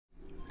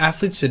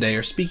Athletes today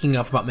are speaking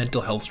up about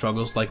mental health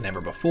struggles like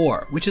never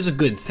before, which is a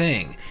good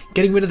thing.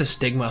 Getting rid of the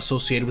stigma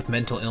associated with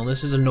mental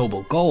illness is a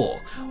noble goal.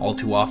 All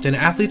too often,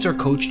 athletes are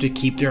coached to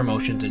keep their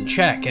emotions in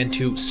check and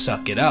to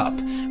suck it up,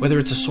 whether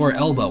it's a sore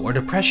elbow or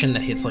depression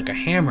that hits like a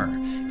hammer.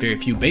 Very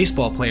few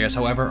baseball players,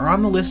 however, are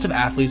on the list of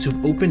athletes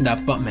who've opened up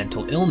about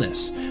mental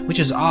illness, which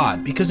is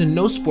odd because in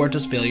no sport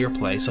does failure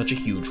play such a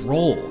huge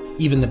role.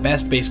 Even the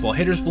best baseball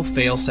hitters will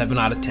fail 7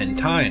 out of 10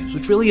 times,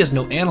 which really has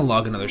no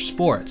analog in other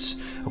sports.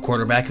 A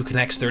quarterback who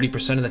connects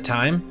 30% of the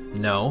time?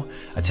 No.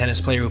 A tennis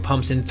player who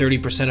pumps in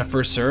 30% of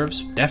first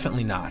serves?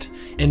 Definitely not.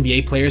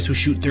 NBA players who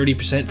shoot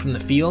 30% from the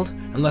field?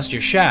 Unless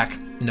you're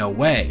Shaq, no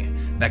way.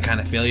 That kind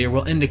of failure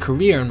will end a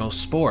career in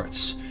most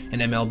sports. In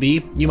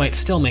MLB, you might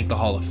still make the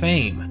Hall of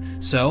Fame.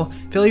 So,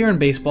 failure in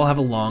baseball have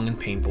a long and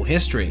painful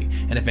history,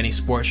 and if any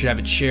sport should have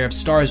its share of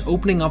stars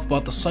opening up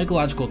about the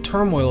psychological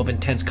turmoil of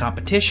intense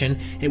competition,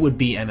 it would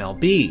be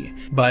MLB.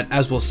 But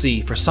as we'll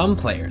see, for some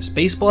players,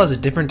 baseball has a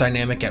different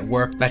dynamic at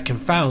work that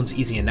confounds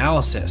easy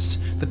analysis.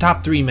 The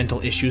top 3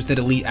 mental issues that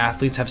elite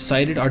athletes have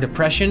cited are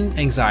depression,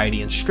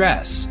 anxiety, and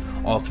stress.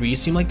 All 3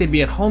 seem like they'd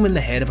be at home in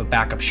the head of a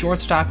backup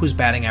shortstop whose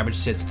batting average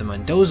sits the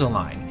Mendoza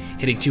line.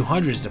 Hitting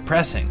 200 is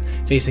depressing,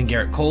 facing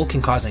Garrett Cole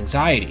can cause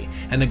anxiety,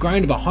 and the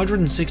grind of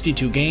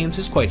 162 games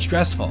is quite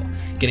stressful.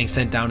 Getting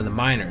sent down to the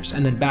minors,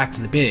 and then back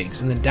to the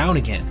bigs, and then down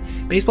again.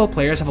 Baseball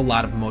players have a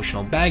lot of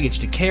emotional baggage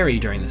to carry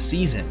during the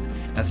season.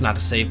 That's not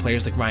to say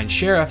players like Ryan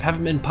Sherriff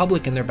haven't been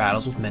public in their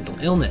battles with mental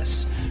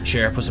illness.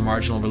 Sherriff was a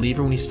marginal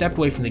reliever when he stepped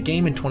away from the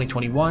game in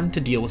 2021 to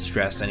deal with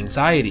stress and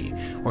anxiety.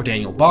 Or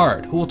Daniel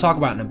Bard, who we'll talk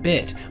about in a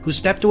bit, who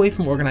stepped away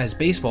from organized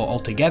baseball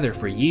altogether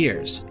for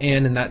years,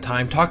 and in that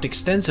time talked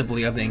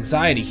extensively of the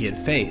anxiety he had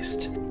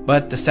faced.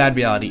 But the sad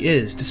reality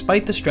is,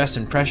 despite the stress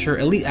and pressure,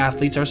 elite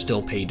athletes are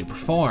still paid to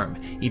perform,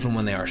 even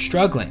when they are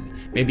struggling.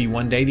 Maybe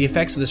one day the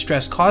effects of the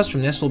stress caused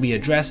from this will be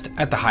addressed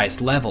at the highest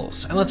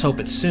levels, and let's hope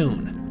it's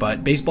soon.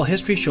 But baseball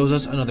history shows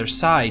us another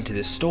side to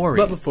this story.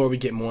 But before we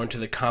get more into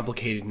the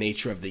complicated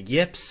nature of the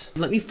yips,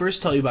 let me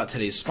first tell you about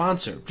today's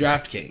sponsor,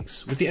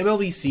 DraftKings. With the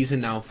MLB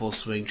season now in full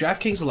swing,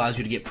 DraftKings allows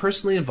you to get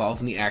personally involved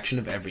in the action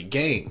of every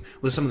game,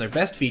 with some of their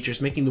best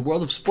features making the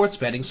world of sports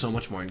betting so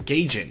much more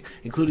engaging,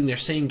 including their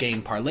same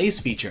game parlays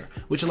feature,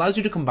 which allows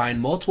you to combine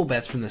multiple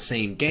bets from the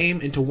same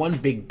game into one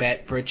big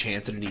bet for a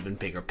chance at an even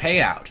bigger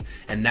payout.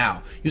 And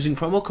now, using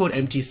promo code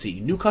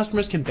MTC, new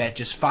customers can bet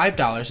just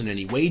 $5 on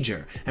any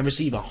wager and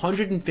receive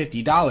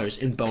 $150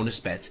 in bonus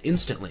bets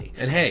instantly.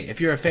 And hey,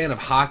 if you're a fan of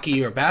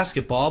hockey or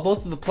basketball,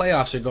 both of the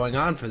playoffs are going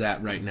on for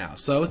that right now,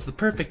 so it's the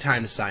perfect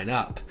time to sign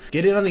up.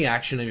 Get in on the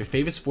action of your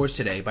favorite sports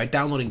today by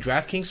downloading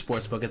DraftKings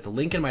Sportsbook at the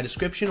link in my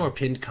description or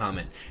pinned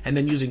comment, and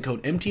then using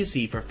code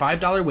MTC for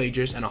 $5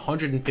 wagers and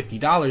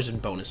 $150 in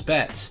bonus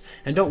bets.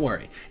 And don't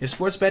worry, if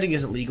sports betting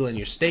isn't legal in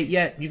your state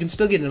yet, you can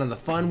still get in on the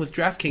fun with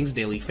DraftKings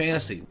Daily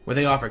Fantasy, where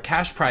they offer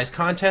cash prize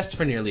contests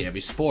for nearly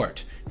every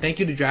sport. Thank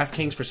you to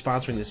DraftKings for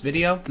sponsoring this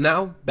video.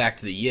 Now, back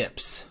to the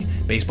yips.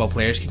 Baseball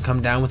players can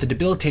come down with a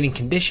debilitating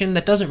condition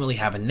that doesn't really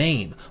have a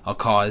name, a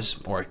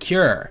cause, or a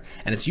cure,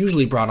 and it's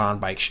usually brought on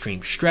by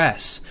extreme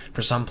stress.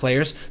 For some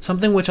players,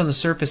 something which on the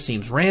surface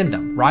seems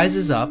random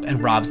rises up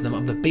and robs them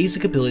of the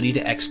basic ability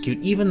to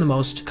execute even the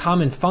most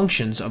common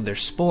functions of their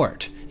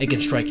sport. It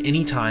can strike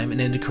any time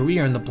and end a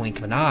career in the blink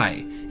of an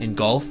eye. In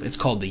golf, it's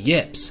called the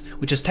yips,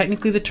 which is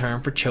technically the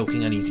term for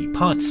choking on easy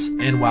punts.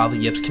 And while the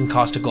yips can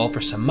cost a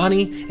golfer some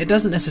money, it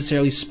doesn't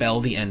necessarily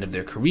spell the end of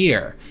their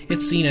career.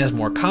 It's seen as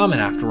more common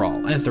after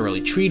all, and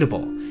thoroughly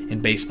treatable.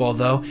 In baseball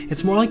though,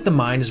 it's more like the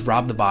mind has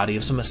robbed the body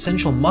of some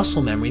essential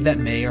muscle memory that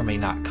may or may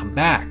not come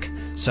back.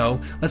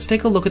 So, let's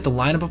take a look at the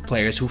lineup of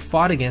players who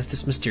fought against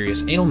this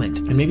mysterious ailment,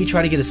 and maybe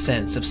try to get a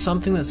sense of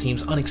something that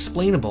seems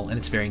unexplainable in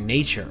its very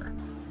nature.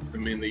 I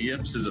mean, the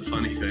yips is a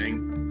funny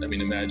thing. I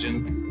mean,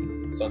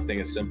 imagine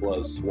something as simple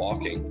as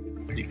walking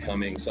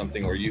becoming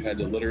something where you had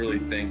to literally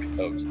think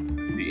of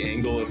the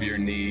angle of your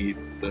knee,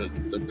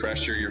 the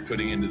pressure you're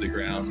putting into the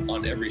ground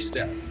on every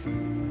step.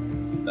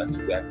 That's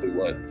exactly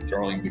what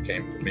throwing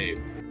became for me.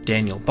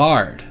 Daniel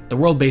Bard. The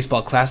World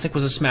Baseball Classic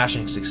was a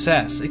smashing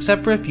success,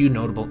 except for a few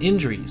notable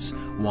injuries.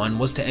 One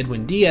was to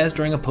Edwin Diaz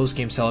during a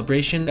post-game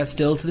celebration that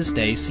still to this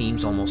day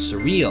seems almost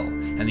surreal,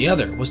 and the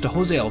other was to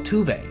Jose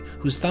Altuve,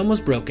 whose thumb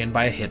was broken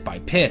by a hit by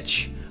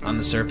pitch. On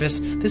the surface,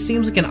 this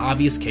seems like an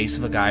obvious case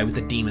of a guy with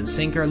a demon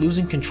sinker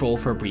losing control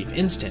for a brief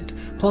instant,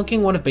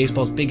 plunking one of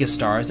baseball's biggest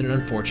stars in an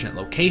unfortunate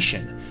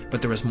location,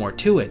 but there was more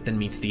to it than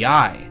meets the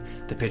eye.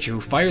 The pitcher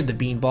who fired the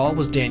beanball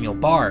was Daniel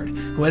Bard,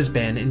 who has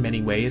been, in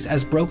many ways,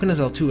 as broken as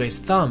Altuve's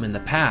thumb in the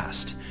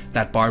past.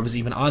 That Bard was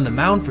even on the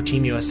mound for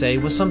Team USA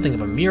was something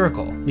of a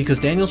miracle, because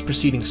Daniel's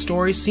preceding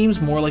story seems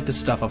more like the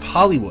stuff of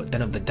Hollywood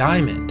than of the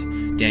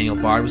diamond. Daniel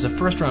Bard was a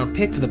first-round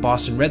pick for the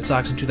Boston Red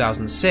Sox in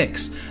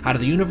 2006 out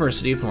of the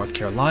University of North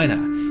Carolina.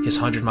 His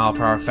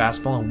 100-mile-per-hour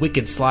fastball and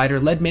wicked slider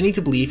led many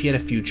to believe he had a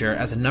future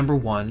as a number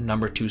 1,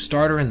 number 2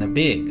 starter in the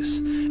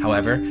bigs.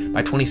 However,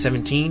 by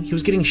 2017, he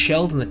was getting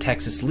shelled in the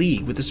Texas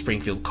League with the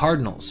Springfield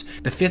Cardinals,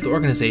 the 5th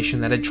organization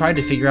that had tried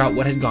to figure out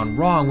what had gone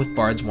wrong with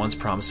Bard's once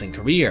promising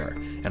career.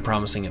 And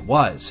promising it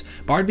was.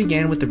 Bard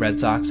began with the Red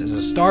Sox as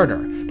a starter,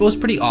 but was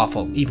pretty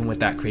awful even with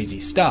that crazy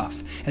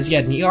stuff, as he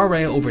had an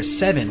ERA over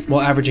 7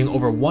 while averaging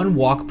over 1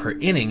 walk per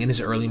inning in his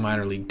early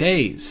minor league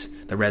days.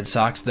 The Red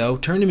Sox, though,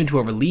 turned him into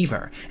a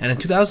reliever, and in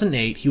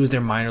 2008, he was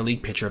their minor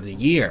league pitcher of the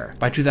year.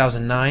 By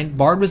 2009,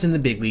 Bard was in the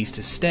big leagues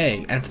to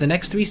stay, and for the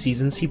next 3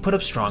 seasons, he put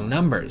up strong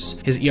numbers.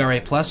 His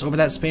ERA plus over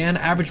that span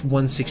averaged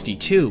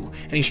 162,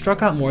 and he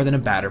struck out more than a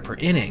batter per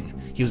inning.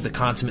 He was the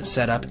consummate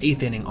setup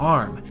 8th inning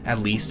arm, at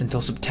least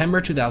until September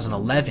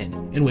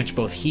 2011, in which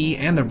both he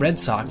and the Red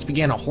Sox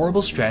began a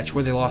horrible stretch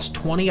where they lost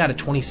 20 out of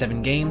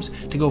 27 games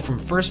to go from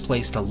first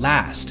place to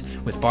last,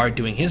 with Bard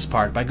doing his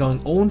part by going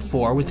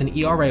 0-4 with an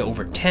ERA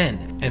over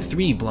 10 and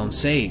 3 blown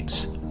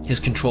saves. His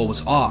control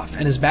was off,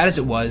 and as bad as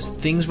it was,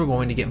 things were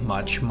going to get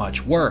much,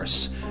 much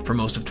worse. For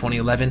most of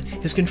 2011,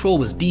 his control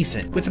was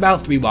decent, with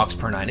about 3 walks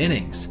per 9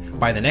 innings.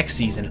 By the next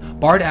season,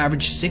 Bard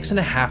averaged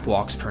 6.5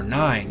 walks per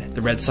 9.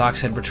 The Red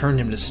Sox had returned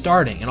him to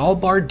starting, and all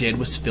Bard did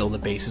was fill the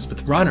bases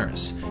with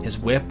runners. His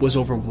whip was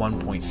over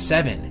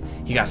 1.7.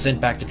 He got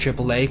sent back to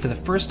AAA for the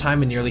first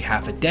time in nearly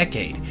half a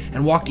decade,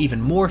 and walked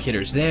even more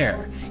hitters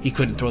there. He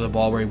couldn't throw the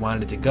ball where he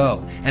wanted it to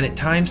go, and at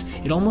times,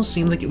 it almost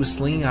seemed like it was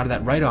slinging out of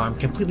that right arm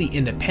completely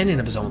independent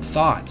of his own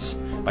thoughts.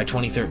 By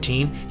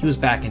 2013, he was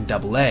back in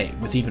AA,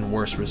 with even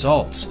worse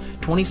results,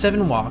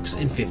 27 walks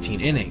in 15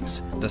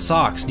 innings. The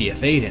Sox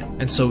DFA'd him,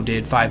 and so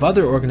did 5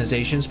 other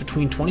organizations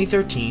between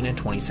 2013 and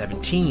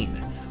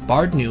 2017.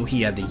 Bard knew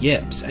he had the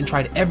yips and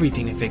tried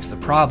everything to fix the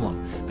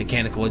problem: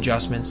 mechanical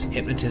adjustments,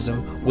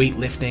 hypnotism,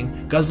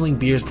 weightlifting, guzzling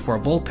beers before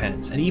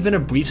bullpens, and even a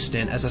brief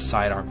stint as a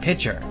sidearm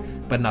pitcher.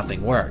 But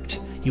nothing worked.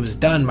 He was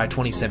done by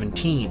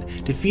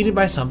 2017, defeated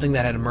by something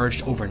that had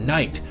emerged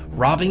overnight,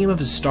 robbing him of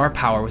his star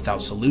power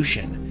without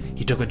solution.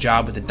 He took a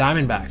job with the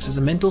Diamondbacks as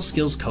a mental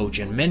skills coach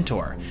and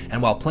mentor,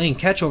 and while playing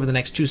catch over the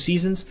next 2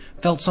 seasons,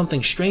 felt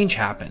something strange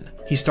happen.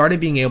 He started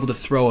being able to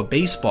throw a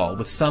baseball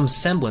with some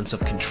semblance of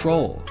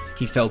control.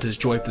 He felt his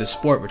joy for the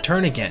sport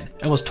return again,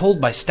 and was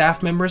told by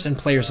staff members and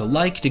players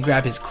alike to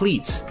grab his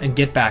cleats and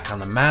get back on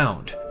the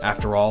mound.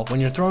 After all, when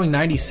you're throwing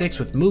 96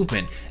 with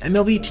movement,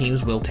 MLB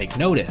teams will take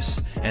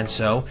notice. And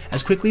so,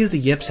 as quickly as the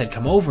yips had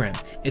come over him,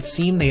 it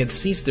seemed they had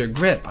ceased their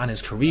grip on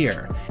his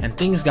career, and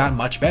things got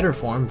much better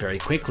for him very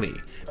quickly.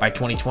 By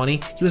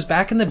 2020, he was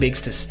back in the bigs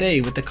to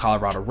stay with the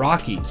Colorado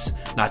Rockies,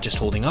 not just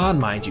holding on,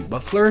 mind you,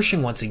 but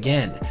flourishing once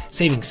again,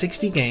 saving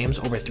 60 games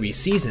over 3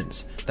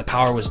 seasons. The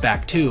power was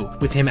back too,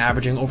 with him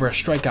averaging over a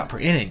strikeout per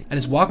inning, and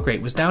his walk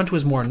rate was down to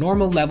his more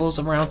normal levels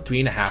of around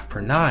 3.5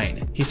 per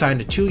 9. He signed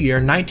a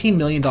 2-year, $19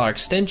 million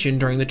extension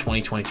during the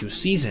 2022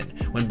 season,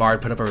 when Bard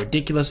put up a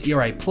ridiculous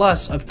ERA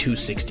plus of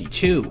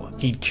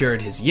 2.62. He'd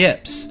cured his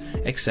yips,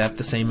 except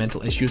the same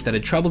mental issues that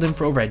had troubled him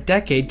for over a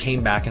decade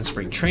came back in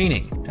spring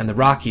training, and the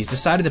Rockies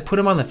decided to put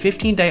him on the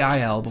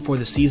 15-day IL before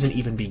the season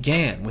even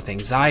began, with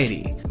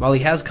anxiety. While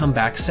he has come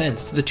back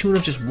since, to the tune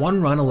of just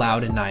 1 run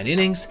allowed in 9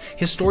 innings,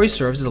 his story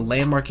serves as a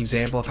landmark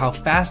example of how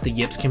fast the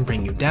yips can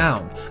bring you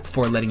down,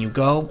 before letting you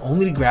go,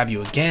 only to grab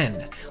you again.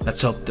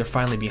 Let's hope they're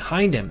finally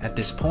behind him at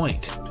this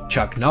point.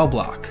 Chuck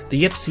Knobloch. The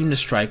yips seem to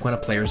strike when a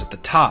player is at the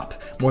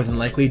top, more than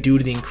likely due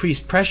to the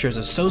increased pressures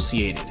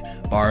associated.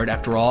 Bard,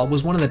 after all,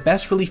 was one of the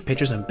best relief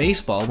pitchers in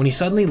baseball when he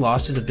suddenly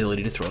lost his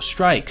ability to throw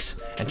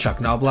strikes. And Chuck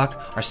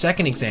Knobloch, our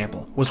second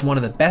example, was one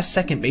of the best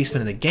second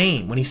basemen in the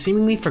game when he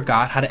seemingly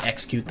forgot how to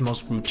execute the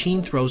most routine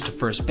throws to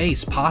first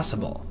base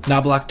possible.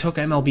 Knobloch took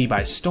MLB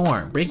by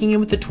storm, breaking in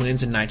with the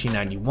Twins in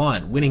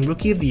 1991, winning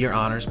Rookie of the Year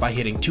honors by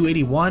hitting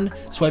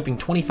 .281, swiping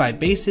 25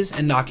 bases,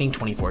 and knocking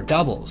 24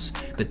 doubles.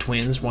 The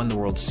Twins won the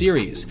World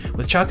Series,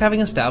 with Chuck having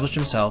established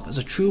himself as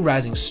a true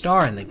rising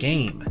star in the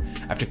game.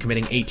 After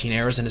committing 18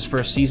 errors in his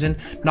first season,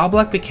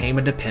 Knobloch became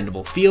a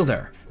dependable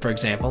fielder. For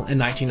example, in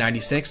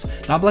 1996,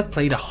 Knobloch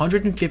played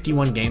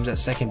 151 games at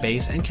second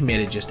base and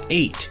committed just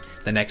 8.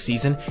 The next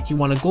season, he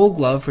won a Gold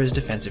Glove for his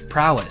defensive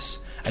prowess.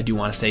 I do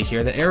want to say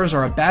here that errors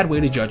are a bad way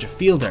to judge a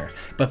fielder,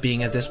 but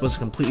being as this was a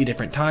completely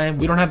different time,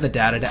 we don't have the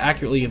data to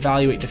accurately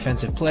evaluate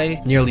defensive play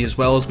nearly as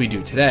well as we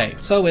do today,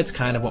 so it's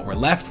kind of what we're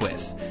left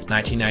with.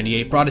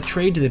 1998 brought a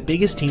trade to the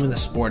biggest team in the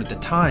sport at the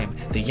time,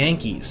 the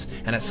Yankees,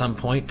 and at some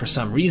point, for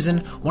some reason,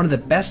 one of the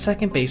best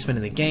second basemen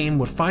in the game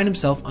would find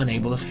himself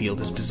unable to field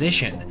his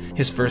position.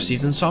 His first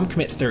season saw him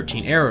commit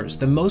 13 errors,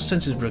 the most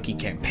since his rookie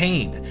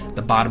campaign.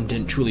 The bottom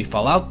didn't truly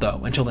fall out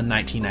though until the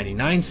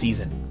 1999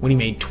 season, when he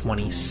made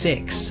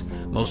 26.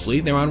 Mostly,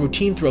 they were on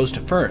routine throws to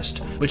first,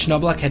 which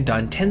Knobloch had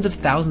done tens of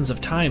thousands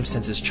of times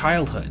since his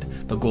childhood.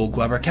 The Gold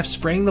Glover kept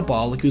spraying the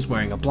ball like he was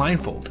wearing a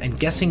blindfold and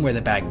guessing where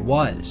the bag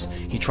was.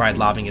 He tried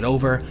lobbing it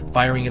over,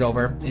 firing it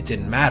over, it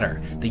didn't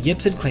matter. The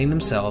yips had claimed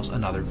themselves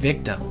another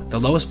victim. The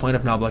lowest point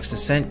of Knoblauch's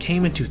descent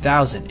came in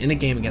 2000 in a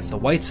game against the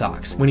White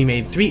Sox, when he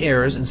made 3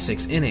 errors in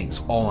 6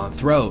 innings, all on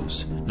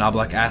throws.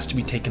 Knoblauch asked to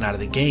be taken out of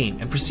the game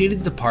and proceeded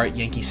to depart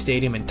Yankee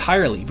Stadium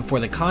entirely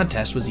before the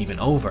contest was even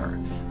over.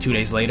 2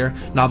 days later,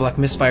 Knoblauch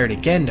misfired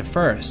again to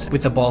first,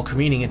 with the ball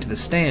careening into the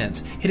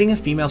stands, hitting a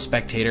female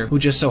spectator who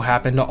just so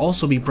happened to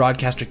also be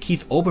broadcaster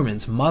Keith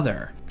Olbermann's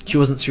mother. She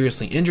wasn't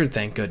seriously injured,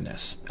 thank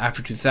goodness.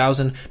 After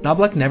 2000,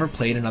 Knoblauch never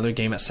played another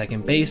game at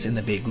second base in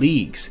the big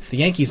leagues. The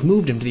Yankees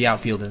moved him to the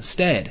outfield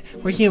instead,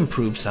 where he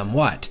improved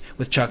somewhat,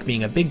 with Chuck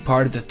being a big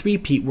part of the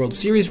 3-peat World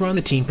Series run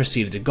the team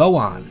proceeded to go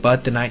on.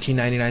 But the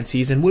 1999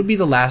 season would be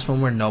the last one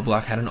where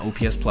Knoblauch had an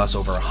OPS plus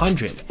over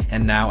 100,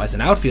 and now as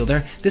an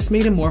outfielder, this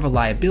made him more of a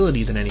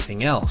liability than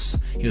anything else.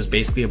 He was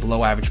basically a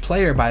below-average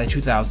player by the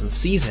 2000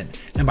 season,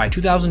 and by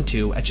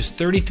 2002, at just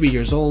 33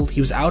 years old,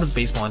 he was out of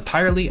baseball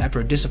entirely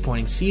after a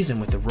disappointing season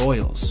with the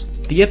Royals.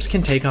 The yips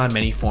can take on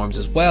many forms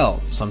as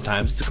well.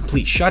 Sometimes it's a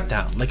complete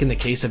shutdown, like in the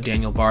case of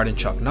Daniel Bard and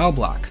Chuck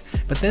Knoblauch.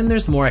 But then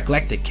there's more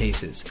eclectic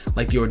cases,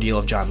 like the ordeal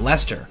of Jon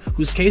Lester,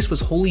 whose case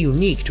was wholly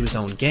unique to his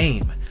own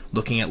game.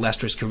 Looking at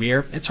Lester's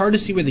career, it's hard to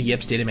see where the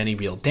yips did him any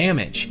real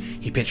damage.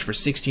 He pitched for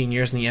 16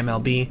 years in the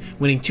MLB,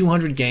 winning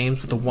 200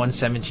 games with a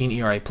 1.17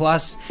 ERA+.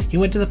 He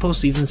went to the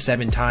postseason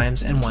 7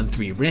 times and won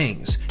 3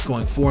 rings,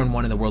 going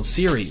 4-1 in the World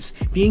Series,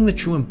 being the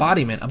true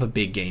embodiment of a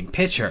big game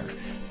pitcher.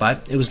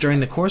 But it was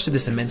during the course of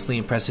this immensely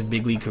impressive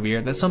big league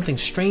career that something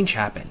strange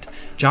happened.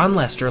 Jon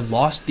Lester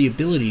lost the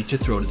ability to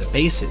throw to the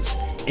bases,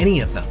 any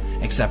of them,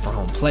 except for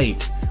home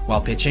plate. While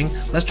pitching,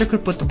 Lester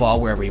could put the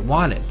ball wherever he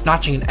wanted,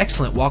 notching an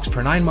excellent walks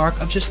per 9 mark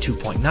of just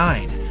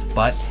 2.9.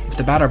 But if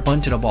the batter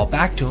bunted a ball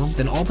back to him,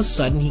 then all of a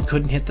sudden he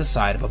couldn't hit the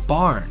side of a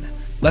barn.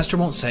 Lester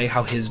won't say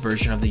how his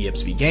version of the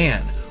yips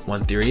began.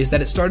 One theory is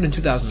that it started in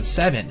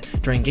 2007,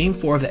 during Game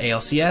 4 of the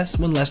ALCS,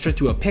 when Lester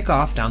threw a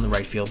pickoff down the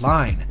right field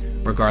line.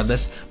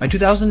 Regardless, by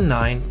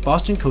 2009,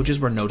 Boston coaches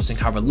were noticing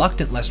how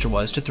reluctant Lester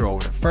was to throw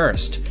over to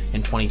first.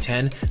 In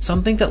 2010,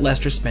 some think that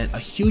Lester spent a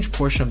huge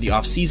portion of the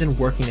offseason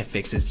working to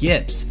fix his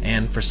yips,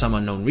 and for some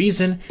unknown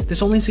reason,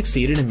 this only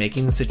succeeded in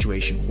making the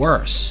situation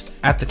worse.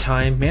 At the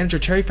time, manager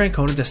Terry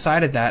Francona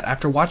decided that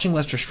after watching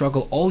Lester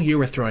struggle all year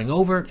with throwing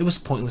over, it was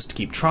pointless to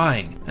keep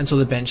trying, and so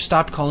the bench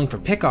stopped calling for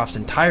pickoffs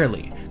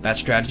entirely. That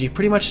strategy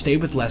pretty much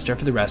stayed with Lester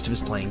for the rest of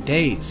his playing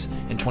days.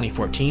 In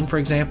 2014, for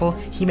example,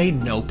 he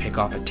made no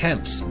pickoff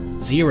attempts.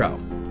 0.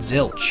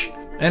 Zilch.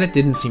 And it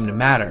didn't seem to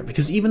matter,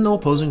 because even though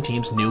opposing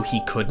teams knew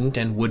he couldn't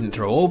and wouldn't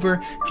throw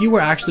over, few were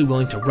actually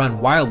willing to run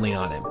wildly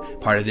on him.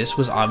 Part of this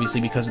was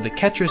obviously because of the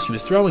catchers he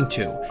was throwing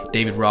to.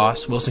 David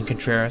Ross, Wilson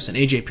Contreras, and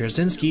AJ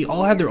Pierzynski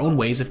all had their own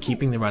ways of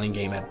keeping the running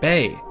game at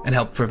bay, and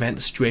helped prevent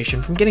the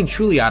situation from getting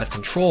truly out of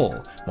control.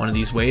 One of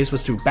these ways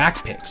was through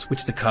back picks,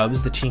 which the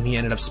Cubs, the team he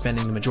ended up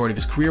spending the majority of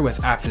his career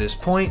with after this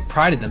point,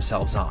 prided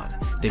themselves on.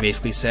 They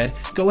basically said,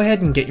 go ahead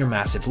and get your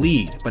massive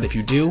lead, but if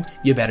you do,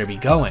 you better be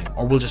going,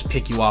 or we'll just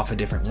pick you off a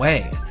different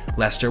way.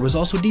 Lester was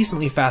also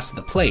decently fast at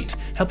the plate,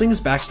 helping his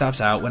backstops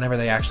out whenever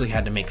they actually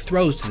had to make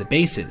throws to the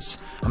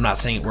bases. I'm not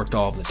saying it worked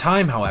all of the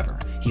time, however.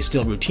 He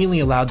still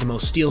routinely allowed the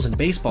most steals in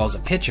baseball as a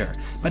pitcher,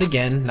 but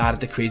again, not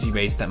at the crazy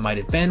rates that might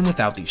have been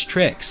without these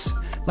tricks.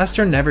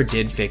 Lester never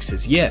did fix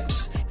his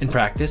yips. In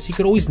practice, he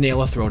could always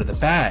nail a throw to the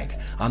bag.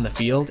 On the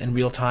field, in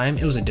real time,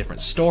 it was a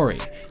different story.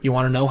 You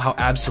want to know how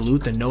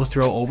absolute the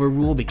no-throw over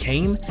rule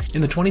became?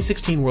 In the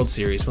 2016 World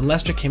Series, when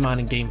Lester came on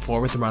in Game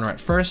 4 with the runner at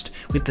first,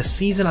 with the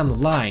season on the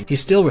line, he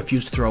still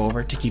refused to throw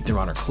over to keep the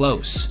runner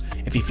close.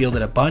 If he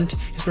fielded a bunt,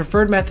 his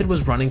preferred method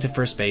was running to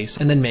first base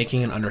and then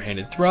making an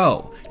underhanded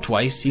throw.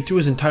 Twice, he threw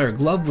his entire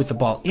glove with the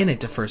ball in it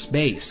to first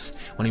base.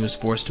 When he was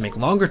forced to make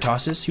longer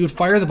tosses, he would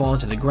fire the ball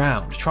into the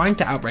ground, trying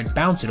to outright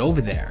bounce it over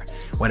there.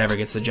 Whatever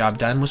gets the job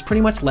done was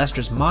pretty much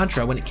Lester's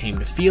mantra when it came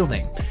to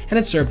fielding, and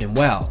it served him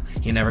well.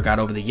 He never got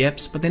over the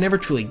yips, but they never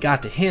truly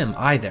got to him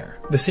either.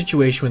 The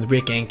situation with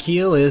Rick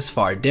Ankiel is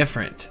far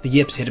different. The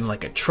yips hit him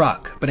like a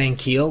truck, but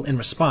Ankiel, in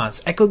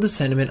response, echoed the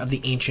sentiment of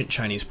the ancient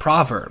Chinese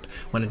proverb,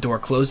 when a door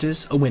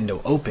closes, a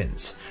window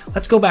opens.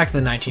 Let's go back to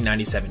the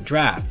 1997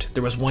 draft.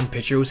 There was one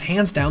pitcher who was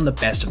hands down the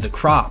best of the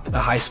crop, a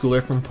high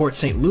schooler from Port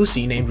St.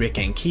 Lucie named Rick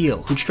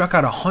Ankiel, who struck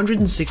out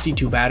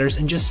 162 batters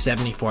in just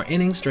 74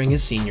 innings during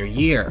his senior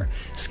year.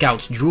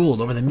 Scouts drooled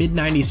over the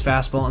mid-90s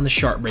fastball and the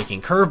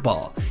sharp-breaking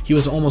curveball. He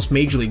was almost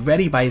major league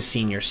ready by his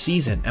senior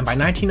season, and by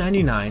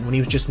 1999, when he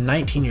was just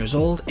 19 years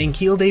old,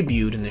 Ankiel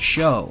debuted in the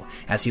show.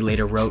 As he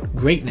later wrote,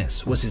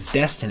 greatness was his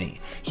destiny.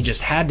 He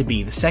just had to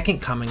be the second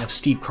coming of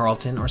Steve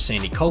Carlton or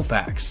Sandy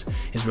Koufax.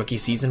 His rookie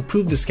season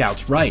proved the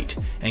scouts right.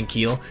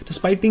 Ankiel,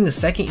 despite being the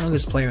second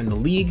youngest player in the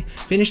league,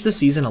 finished the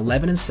season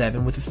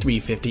 11-7 with a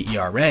 3.50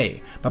 ERA,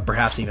 but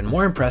perhaps even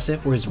more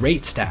impressive were his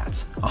rate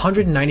stats.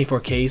 194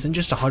 Ks in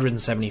just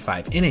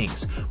 175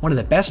 innings, one of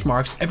the best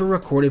marks ever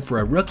recorded for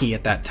a rookie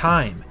at that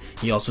time.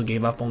 He also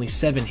gave up only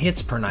 7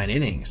 hits per 9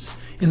 innings.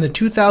 In the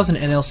 2000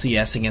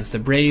 NLCS against the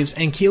Braves,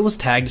 Ankiel was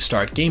tagged to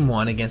start Game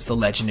 1 against the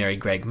legendary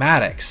Greg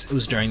Maddux. It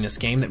was during this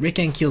game that Rick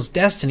Ankiel's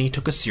destiny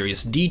took a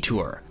serious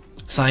detour.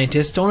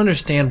 Scientists don't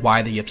understand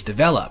why the yips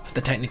develop.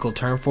 The technical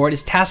term for it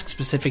is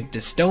task-specific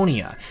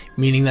dystonia,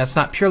 meaning that's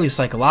not purely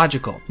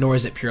psychological, nor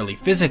is it purely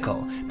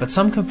physical, but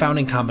some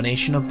confounding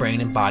combination of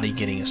brain and body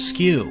getting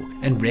askew,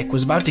 and Rick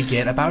was about to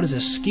get about as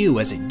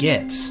askew as it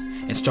gets.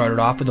 It started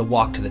off with a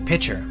walk to the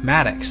pitcher,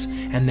 Maddox,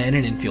 and then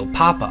an infield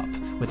pop-up,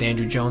 with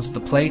Andruw Jones at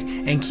the plate,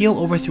 and Keel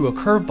overthrew a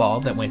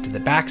curveball that went to the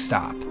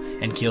backstop.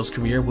 And Keel's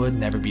career would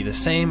never be the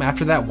same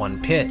after that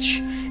one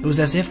pitch. It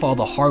was as if all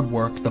the hard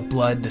work, the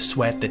blood, the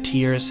sweat, the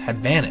tears had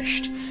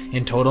vanished.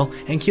 In total,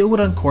 and Keel would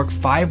uncork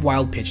 5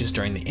 wild pitches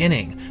during the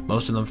inning,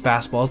 most of them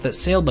fastballs that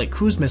sailed like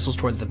cruise missiles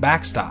towards the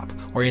backstop,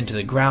 or into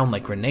the ground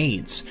like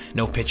grenades.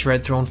 No pitcher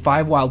had thrown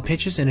 5 wild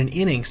pitches in an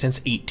inning since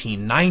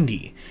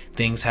 1890.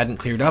 Things hadn't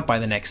cleared up by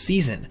the next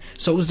season,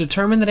 so it was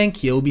determined that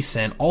Ankiel would be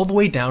sent all the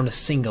way down to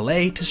Single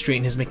A to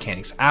straighten his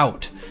mechanics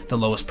out, the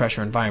lowest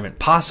pressure environment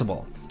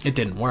possible. It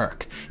didn't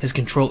work. His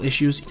control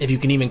issues, if you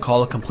can even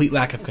call a complete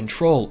lack of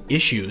control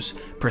issues,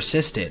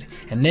 persisted,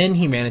 and then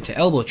he ran into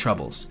elbow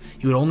troubles.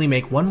 He would only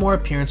make one more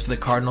appearance for the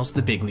Cardinals at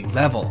the big league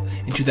level,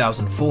 in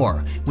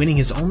 2004, winning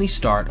his only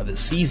start of the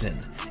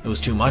season. It was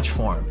too much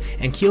for him,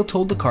 and Keel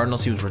told the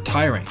Cardinals he was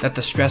retiring, that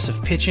the stress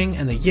of pitching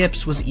and the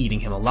yips was eating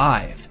him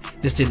alive.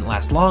 This didn't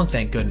last long,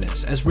 thank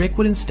goodness, as Rick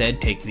would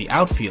instead take to the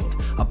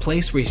outfield, a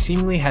place where he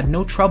seemingly had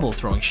no trouble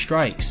throwing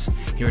strikes.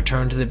 He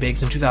returned to the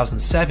bigs in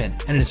 2007,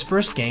 and in his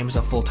first game as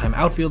a full-time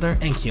outfielder,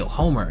 Ankiel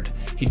homered.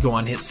 He'd go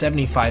on to hit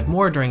 75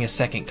 more during his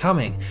second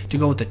coming, to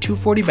go with a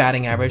 .240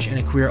 batting average and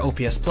a career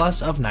OPS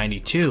plus of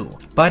 92.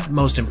 But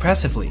most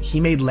impressively, he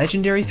made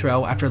legendary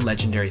throw after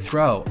legendary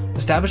throw,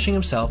 establishing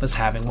himself as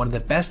having one of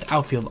the best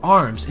outfield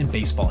arms in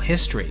baseball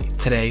history.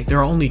 Today, there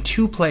are only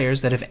 2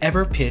 players that have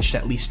ever pitched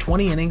at least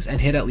 20 innings and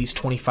hit at least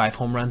 25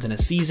 home runs in a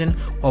season,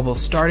 while both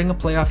starting a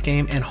playoff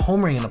game and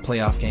homering in a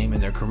playoff game in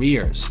their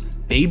careers: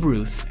 Babe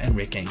Ruth and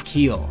Rick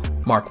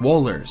Ankiel. Mark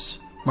Wohlers.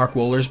 Mark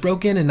Wohlers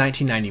broke in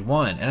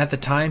 1991, and at the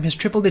time, his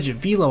triple-digit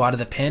velo out of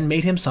the pen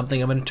made him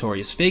something of a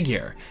notorious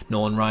figure.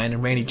 Nolan Ryan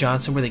and Randy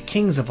Johnson were the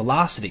kings of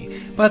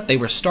velocity, but they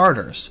were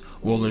starters.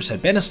 Wohlers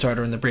had been a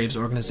starter in the Braves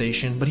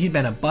organization, but he'd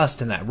been a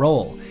bust in that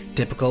role.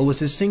 Typical was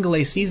his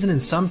Single-A season in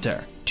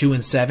Sumter,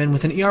 2-7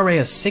 with an ERA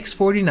of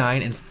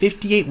 6.49 and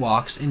 58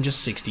 walks in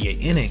just 68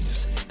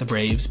 innings. The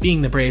Braves,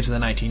 being the Braves of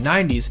the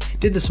 1990s,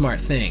 did the smart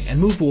thing and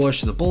moved Wohlers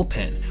to the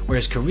bullpen, where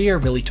his career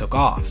really took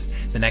off.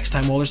 The next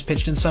time Wohlers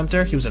pitched in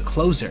Sumter, he was a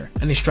closer,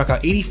 and he struck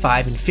out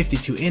 85 in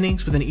 52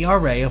 innings with an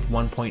ERA of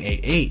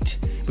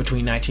 1.88.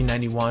 Between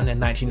 1991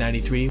 and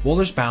 1993,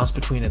 Wohlers bounced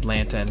between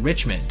Atlanta and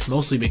Richmond,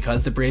 mostly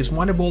because the Braves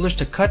wanted Wohlers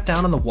to cut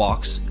down on the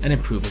walks and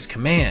improve his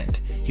command.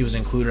 He was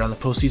included on the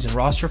postseason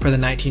roster for the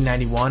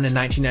 1991 and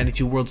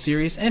 1992 World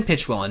Series and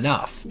pitched well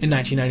enough. In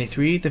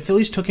 1993, the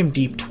Phillies took him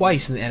deep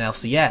twice in the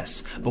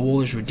NLCS, but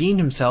Wohlers redeemed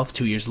himself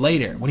 2 years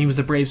later when he was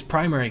the Braves'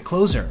 primary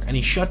closer and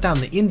he shut down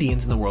the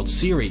Indians in the World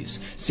Series,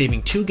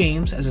 saving 2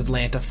 games as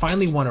Atlanta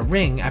finally won a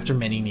ring after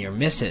many near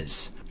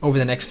misses. Over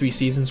the next 3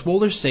 seasons,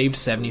 Wohlers saved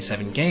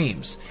 77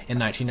 games. In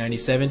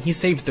 1997, he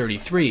saved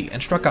 33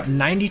 and struck out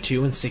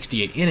 92 in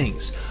 68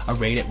 innings, a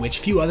rate at which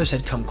few others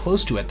had come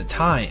close to at the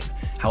time.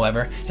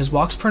 However, his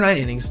walks per 9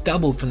 innings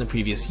doubled from the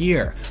previous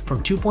year,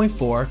 from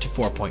 2.4 to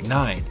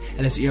 4.9,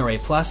 and his ERA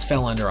plus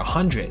fell under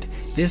 100.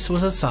 This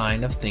was a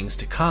sign of things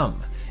to come.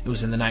 It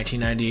was in the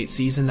 1998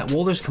 season that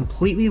Wohlers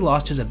completely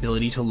lost his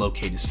ability to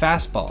locate his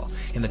fastball.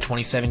 In the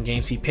 27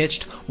 games he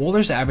pitched,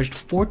 Wohlers averaged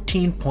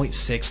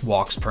 14.6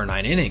 walks per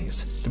 9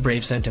 innings. The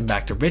Braves sent him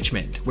back to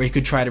Richmond, where he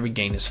could try to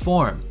regain his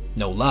form.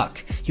 No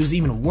luck. He was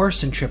even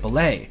worse in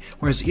AAA,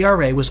 where his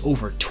ERA was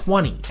over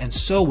 20, and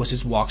so was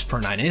his walks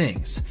per 9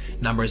 innings.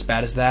 Numbers as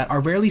bad as that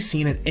are rarely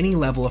seen at any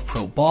level of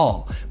pro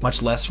ball,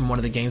 much less from one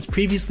of the game's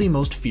previously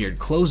most feared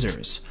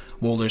closers.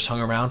 Wohlers hung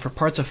around for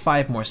parts of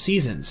 5 more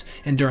seasons,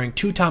 enduring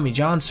 2 Tommy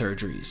John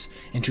surgeries.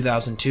 In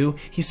 2002,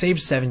 he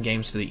saved 7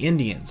 games for the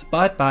Indians,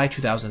 but by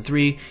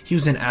 2003, he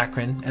was in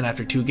Akron, and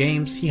after 2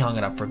 games, he hung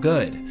it up for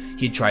good.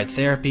 He'd tried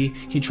therapy,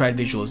 he'd tried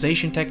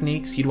visualization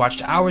techniques, he'd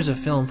watched hours of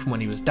film from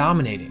when he was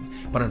dominating,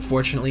 but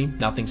unfortunately,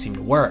 nothing seemed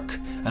to work.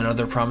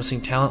 Another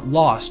promising talent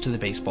lost to the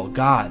baseball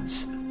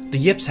gods. The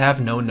yips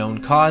have no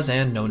known cause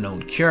and no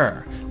known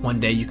cure.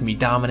 One day you can be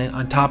dominant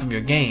on top of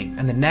your game,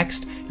 and the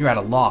next you're at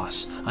a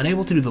loss,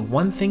 unable to do the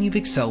one thing you've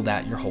excelled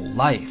at your whole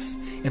life.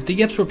 If the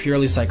yips were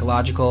purely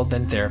psychological,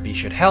 then therapy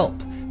should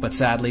help, but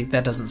sadly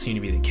that doesn't seem to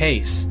be the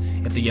case.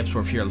 If the yips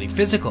were purely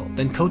physical,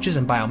 then coaches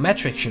and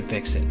biometrics should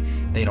fix it.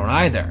 They don't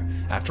either.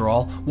 After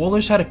all,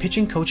 Wohlers had a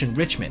pitching coach in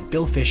Richmond,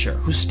 Bill Fisher,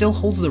 who still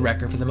holds the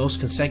record for the most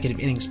consecutive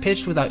innings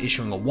pitched without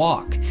issuing a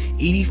walk,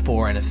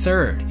 84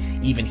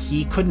 1/3. Even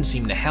he couldn't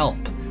seem to help.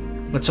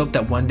 Let's hope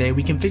that one day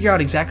we can figure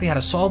out exactly how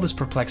to solve this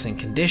perplexing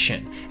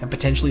condition, and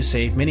potentially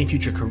save many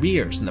future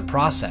careers in the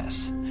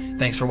process.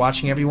 Thanks for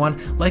watching everyone,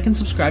 like and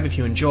subscribe if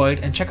you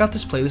enjoyed, and check out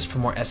this playlist for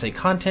more essay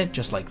content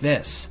just like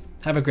this.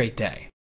 Have a great day.